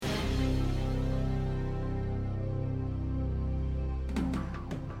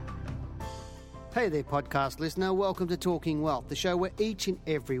Hey there, podcast listener. Welcome to Talking Wealth, the show where each and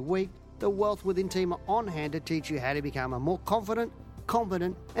every week the Wealth Within team are on hand to teach you how to become a more confident,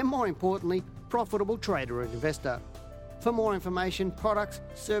 competent, and more importantly, profitable trader and investor. For more information, products,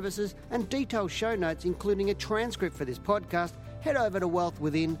 services, and detailed show notes, including a transcript for this podcast, head over to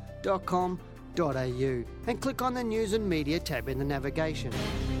wealthwithin.com.au and click on the News and Media tab in the navigation.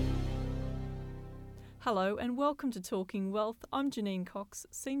 Hello and welcome to Talking Wealth. I'm Janine Cox,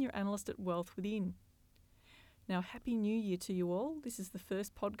 Senior Analyst at Wealth Within. Now, Happy New Year to you all. This is the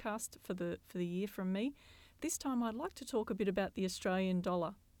first podcast for the year from me. This time I'd like to talk a bit about the Australian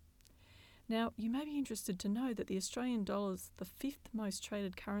dollar. Now, you may be interested to know that the Australian dollar is the fifth most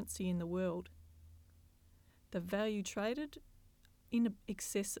traded currency in the world. The value traded in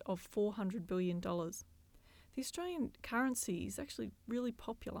excess of $400 billion. The Australian currency is actually really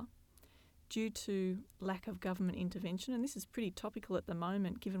popular due to lack of government intervention, and this is pretty topical at the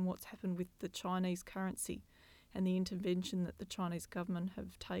moment given what's happened with the Chinese currency and the intervention that the Chinese government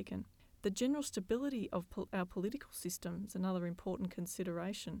have taken. The general stability of our political system is another important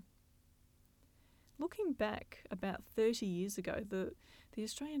consideration. Looking back about 30 years ago, the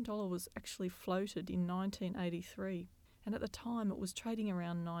Australian dollar was actually floated in 1983, and at the time it was trading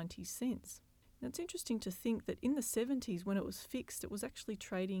around 90 cents. Now, it's interesting to think that in the 70s, when it was fixed, it was actually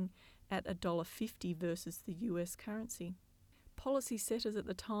trading at $1.50 versus the US currency. Policy setters at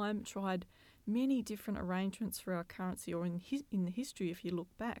the time tried many different arrangements for our currency, or in the history, if you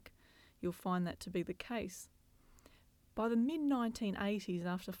look back, you'll find that to be the case. By the mid-1980s,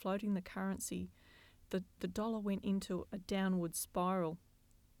 after floating the currency, the dollar went into a downward spiral.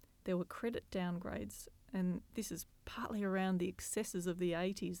 There were credit downgrades, and this is partly around the excesses of the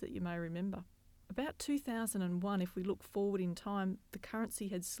 80s that you may remember. About 2001, if we look forward in time, the currency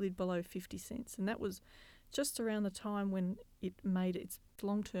had slid below 50 cents, and that was just around the time when it made its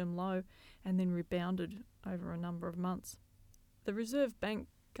long-term low and then rebounded over a number of months. The Reserve Bank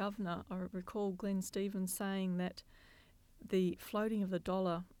Governor, I recall Glenn Stevens saying that the floating of the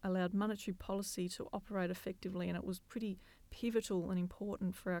dollar allowed monetary policy to operate effectively, and it was pretty pivotal and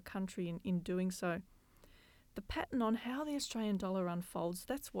important for our country in doing so. The pattern on how the Australian dollar unfolds,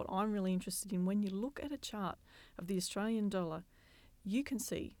 that's what I'm really interested in. When you look at a chart of the Australian dollar, you can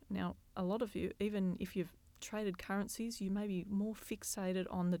see, now a lot of you, even if you've traded currencies, you may be more fixated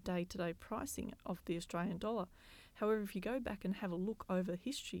on the day-to-day pricing of the Australian dollar. However, if you go back and have a look over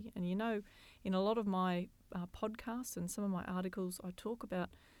history, and you know, in a lot of my podcasts and some of my articles, I talk about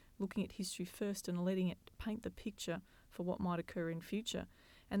looking at history first and letting it paint the picture for what might occur in future.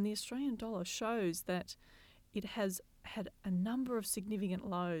 And the Australian dollar shows that it has had a number of significant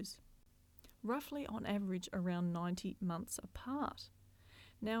lows, roughly on average around 90 months apart.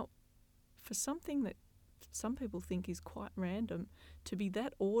 Now, for something that some people think is quite random, to be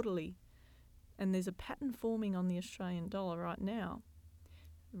that orderly, and there's a pattern forming on the Australian dollar right now.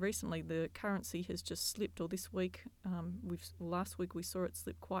 Recently, the currency has just slipped, or this week, last week we saw it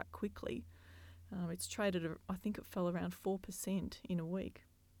slip quite quickly. It's traded, I think it fell around 4% in a week.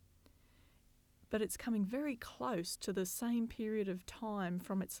 But it's coming very close to the same period of time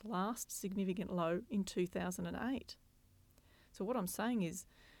from its last significant low in 2008. So what I'm saying is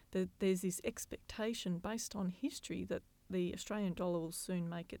that there's this expectation based on history that the Australian dollar will soon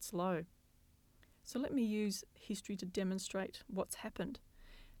make its low. So let me use history to demonstrate what's happened.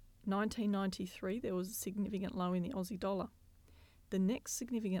 1993, there was a significant low in the Aussie dollar. The next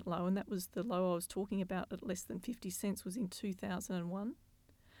significant low, and that was the low I was talking about at less than 50 cents, was in 2001.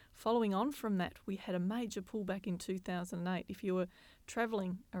 Following on from that, we had a major pullback in 2008. If you were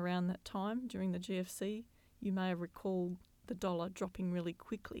travelling around that time during the GFC, you may have recalled the dollar dropping really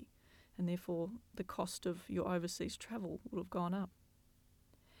quickly, and therefore the cost of your overseas travel would have gone up.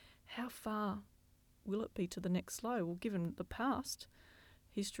 How far will it be to the next low? Well, given the past,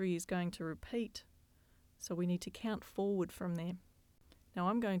 history is going to repeat, so we need to count forward from there. Now,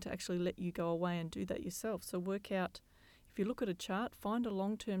 I'm going to actually let you go away and do that yourself, so work out. If you look at a chart, find a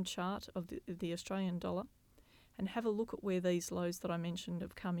long-term chart of the Australian dollar and have a look at where these lows that I mentioned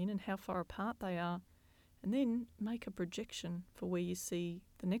have come in and how far apart they are, and then make a projection for where you see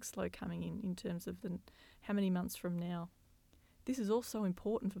the next low coming in terms of how many months from now. This is also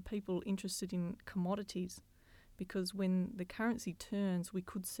important for people interested in commodities, because when the currency turns, we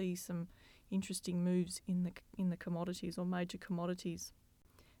could see some interesting moves in the commodities or major commodities.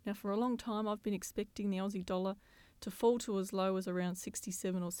 Now, for a long time, I've been expecting the Aussie dollar to fall to as low as around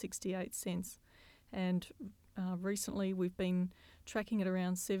 67 or 68 cents. And recently, we've been tracking at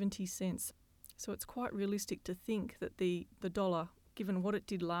around 70 cents. So it's quite realistic to think that the dollar, given what it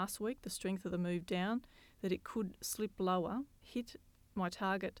did last week, the strength of the move down, that it could slip lower, hit my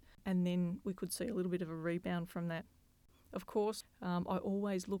target, and then we could see a little bit of a rebound from that. Of course, I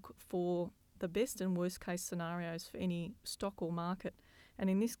always look for the best and worst case scenarios for any stock or market. And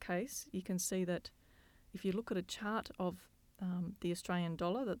in this case, you can see that if you look at a chart of the Australian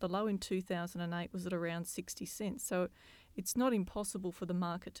dollar, that the low in 2008 was at around 60 cents. So it's not impossible for the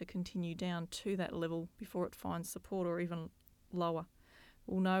market to continue down to that level before it finds support or even lower.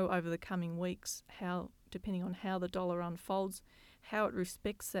 We'll know over the coming weeks how, depending on how the dollar unfolds, how it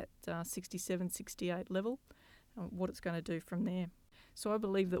respects that 67, 68 level, and what it's going to do from there. So I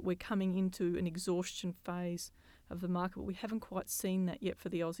believe that we're coming into an exhaustion phase of the market, but we haven't quite seen that yet for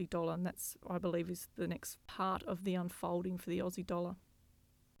the Aussie dollar, and that's, I believe, is the next part of the unfolding for the Aussie dollar.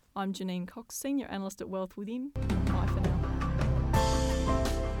 I'm Janine Cox, Senior Analyst at Wealth Within. Bye for now.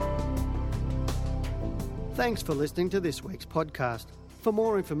 Thanks for listening to this week's podcast. For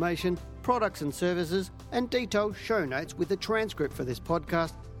more information, products and services, and detailed show notes with the transcript for this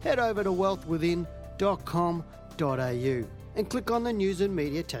podcast, head over to wealthwithin.com.au and click on the News and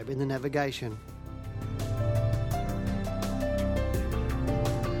Media tab in the navigation.